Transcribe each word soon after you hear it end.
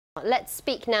Let's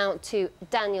speak now to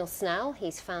Daniel Snell.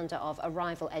 He's founder of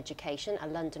Arrival Education, a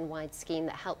London-wide scheme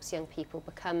that helps young people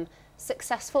become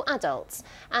successful adults,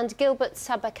 and Gilbert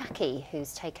Sabakaki,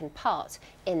 who's taken part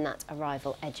in that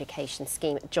Arrival Education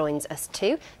scheme, joins us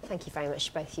too. Thank you very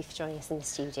much, both of you, for joining us in the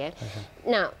studio.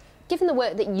 Now, given the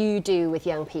work that you do with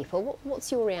young people,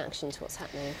 what's your reaction to what's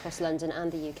happening across London and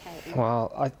the UK?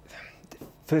 Well,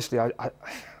 firstly,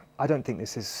 I don't think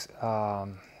this is...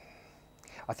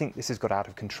 I think this has got out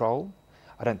of control.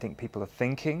 I don't think people are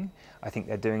thinking. I think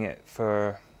they're doing it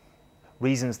for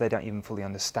reasons they don't even fully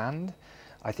understand.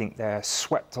 I think they're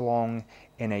swept along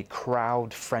in a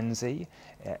crowd frenzy.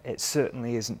 It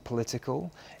certainly isn't political.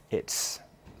 It's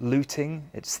looting,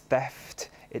 it's theft,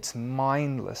 it's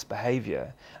mindless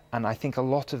behaviour. And I think a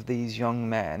lot of these young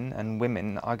men and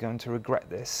women are going to regret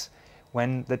this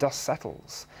when the dust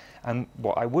settles. And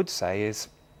what I would say is,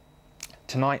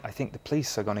 tonight, I think the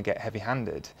police are going to get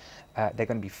heavy-handed. They're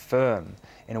going to be firm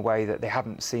in a way that they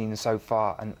haven't seen so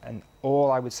far. And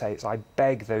all I would say is I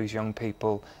beg those young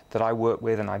people that I work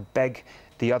with, and I beg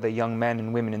the other young men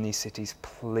and women in these cities,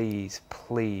 please,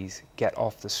 please get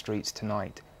off the streets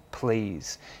tonight,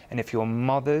 please. And if your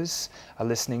mothers are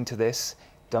listening to this,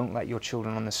 don't let your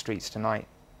children on the streets tonight,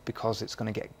 because it's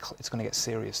going to get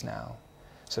serious now.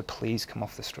 So please come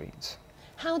off the streets.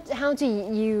 How do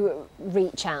you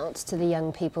reach out to the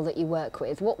young people that you work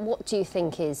with? What do you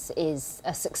think is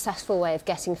a successful way of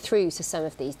getting through to some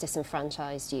of these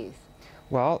disenfranchised youth?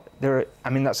 Well,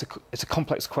 it's a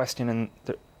complex question, and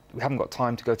we haven't got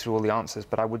time to go through all the answers,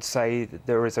 but I would say that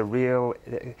there is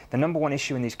the number one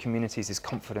issue in these communities is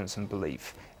confidence and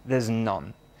belief. There's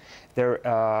none. There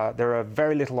are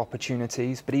very little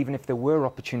opportunities, but even if there were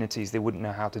opportunities, they wouldn't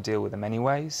know how to deal with them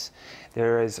anyways.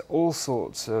 There is all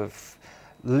sorts of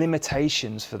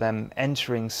limitations for them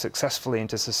entering successfully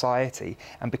into society,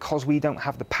 and because we don't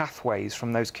have the pathways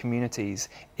from those communities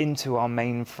into our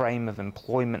main frame of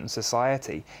employment and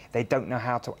society, they don't know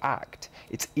how to act.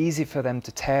 It's easy for them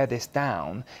to tear this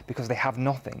down because they have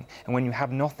nothing, and when you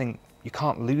have nothing, you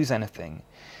can't lose anything.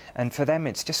 And for them,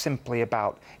 it's just simply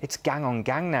about, it's gang on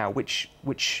gang now. Which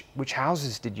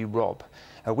houses did you rob?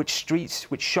 Which streets,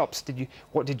 which shops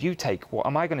what did you take? What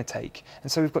am I going to take?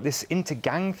 And so we've got this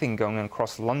inter-gang thing going on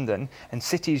across London, and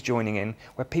cities joining in,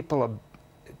 where people are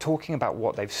talking about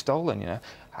what they've stolen, you know,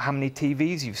 how many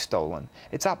TVs you've stolen.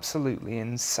 It's absolutely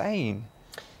insane.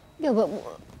 Gilbert,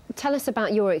 tell us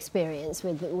about your experience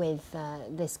with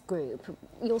this group.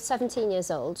 You're 17 years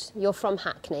old, you're from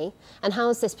Hackney, and how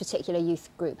has this particular youth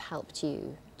group helped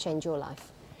you change your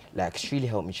life? Like, it's really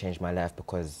helped me change my life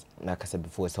because, like I said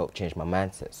before, it's helped change my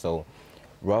mindset. So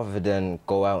rather than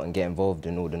go out and get involved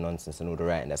in all the nonsense and all the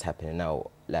rioting that's happening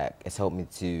now, like, it's helped me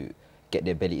to get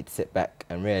the ability to sit back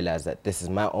and realise that this is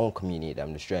my own community that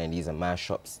I'm destroying. These are my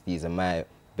shops, these are my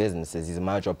businesses, these are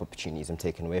my job opportunities I'm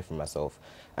taking away from myself.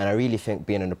 And I really think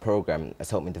being in the programme has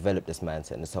helped me develop this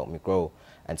mindset, and it's helped me grow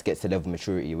and to get to the level of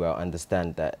maturity where I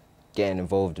understand that getting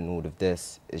involved in all of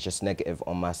this is just negative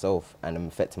on myself, and I'm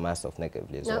affecting myself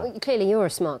negatively as well. Now, clearly you're a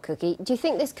smart cookie. Do you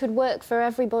think this could work for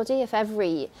everybody, if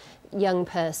every young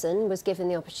person was given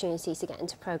the opportunity to get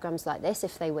into programmes like this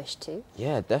if they wished to?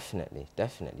 Yeah, definitely,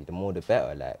 definitely. The more the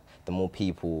better. Like, the more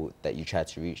people that you try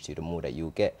to reach to, the more that you'll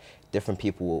get. Different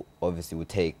people obviously will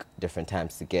take different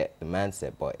times to get the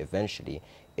mindset, but eventually,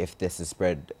 if this is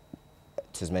spread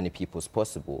to as many people as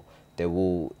possible, they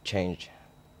will change.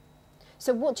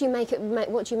 So what do you make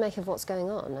of what's going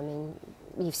on? I mean,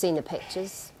 you've seen the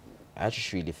pictures. I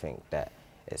just really think that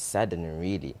it's saddening,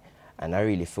 really. And I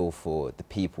really feel for the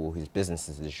people whose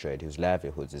businesses are destroyed, whose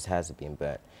livelihoods, whose houses are being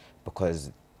burnt,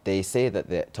 because they say that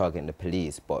they're targeting the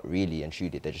police, but really and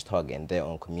truly they're just targeting their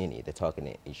own community. They're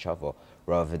targeting each other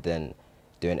rather than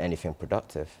doing anything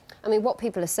productive. I mean, what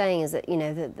people are saying is that, you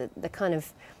know, the kind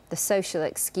of the social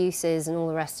excuses and all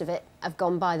the rest of it have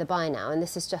gone by the by now, and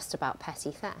this is just about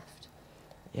petty theft.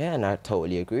 Yeah, and I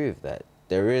totally agree with that.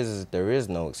 There is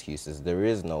no excuses. There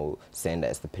is no saying that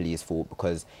it's the police's fault,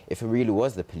 because if it really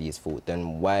was the police's fault,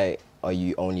 then why are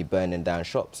you only burning down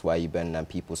shops? Why are you burning down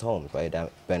people's homes? Why are you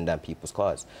burning down people's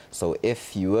cars? So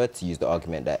if you were to use the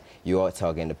argument that you are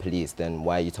targeting the police, then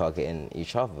why are you targeting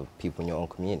each other, people in your own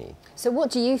community? So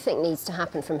what do you think needs to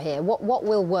happen from here? What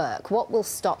will work? What will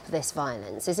stop this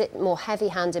violence? Is it more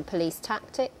heavy-handed police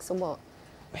tactics, or what?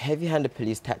 Heavy-handed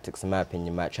police tactics, in my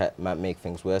opinion, might make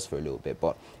things worse for a little bit,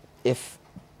 but if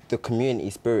the community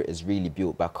spirit is really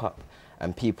built back up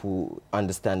and people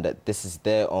understand that this is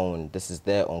their own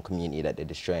community that they're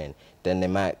destroying, then they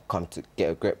might come to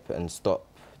get a grip and stop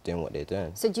doing what they're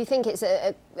doing. So do you think it's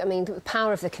I mean, the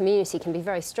power of the community can be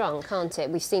very strong, can't it?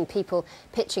 We've seen people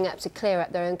pitching up to clear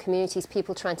up their own communities,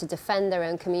 people trying to defend their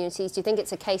own communities. Do you think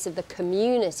it's a case of the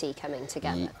community coming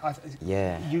together?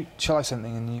 Yeah. Shall I say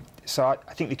something? So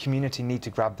I think the community need to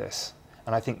grab this,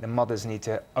 and I think the mothers need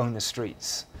to own the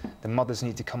streets. The mothers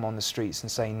need to come on the streets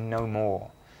and say no more.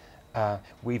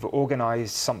 We've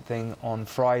organised something on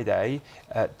Friday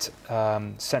at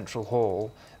Central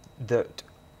Hall that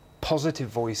positive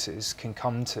voices can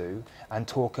come to and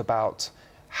talk about,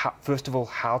 first of all,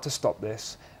 how to stop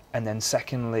this, and then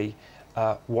secondly,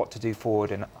 what to do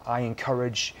forward. And I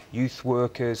encourage youth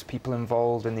workers, people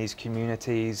involved in these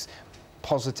communities,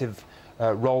 positive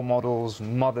role models,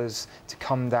 mothers, to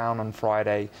come down on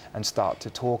Friday and start to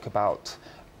talk about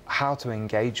how to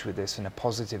engage with this in a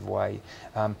positive way.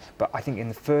 But I think in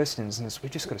the first instance,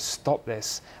 we've just got to stop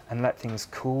this and let things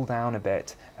cool down a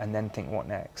bit and then think what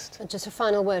next. Just a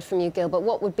final word from you, Gilbert.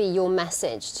 What would be your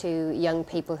message to young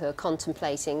people who are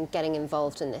contemplating getting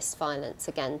involved in this violence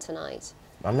again tonight?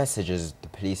 My message is the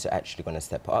police are actually going to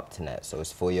step up tonight, so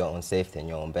it's for your own safety and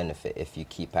your own benefit if you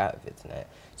keep out of it tonight.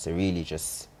 So really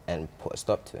just put a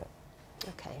stop to it.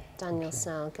 Okay, Daniel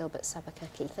Snell, Gilbert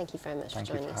Sabakaki, thank you very much for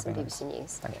joining us on BBC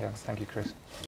News. Thank you, Chris.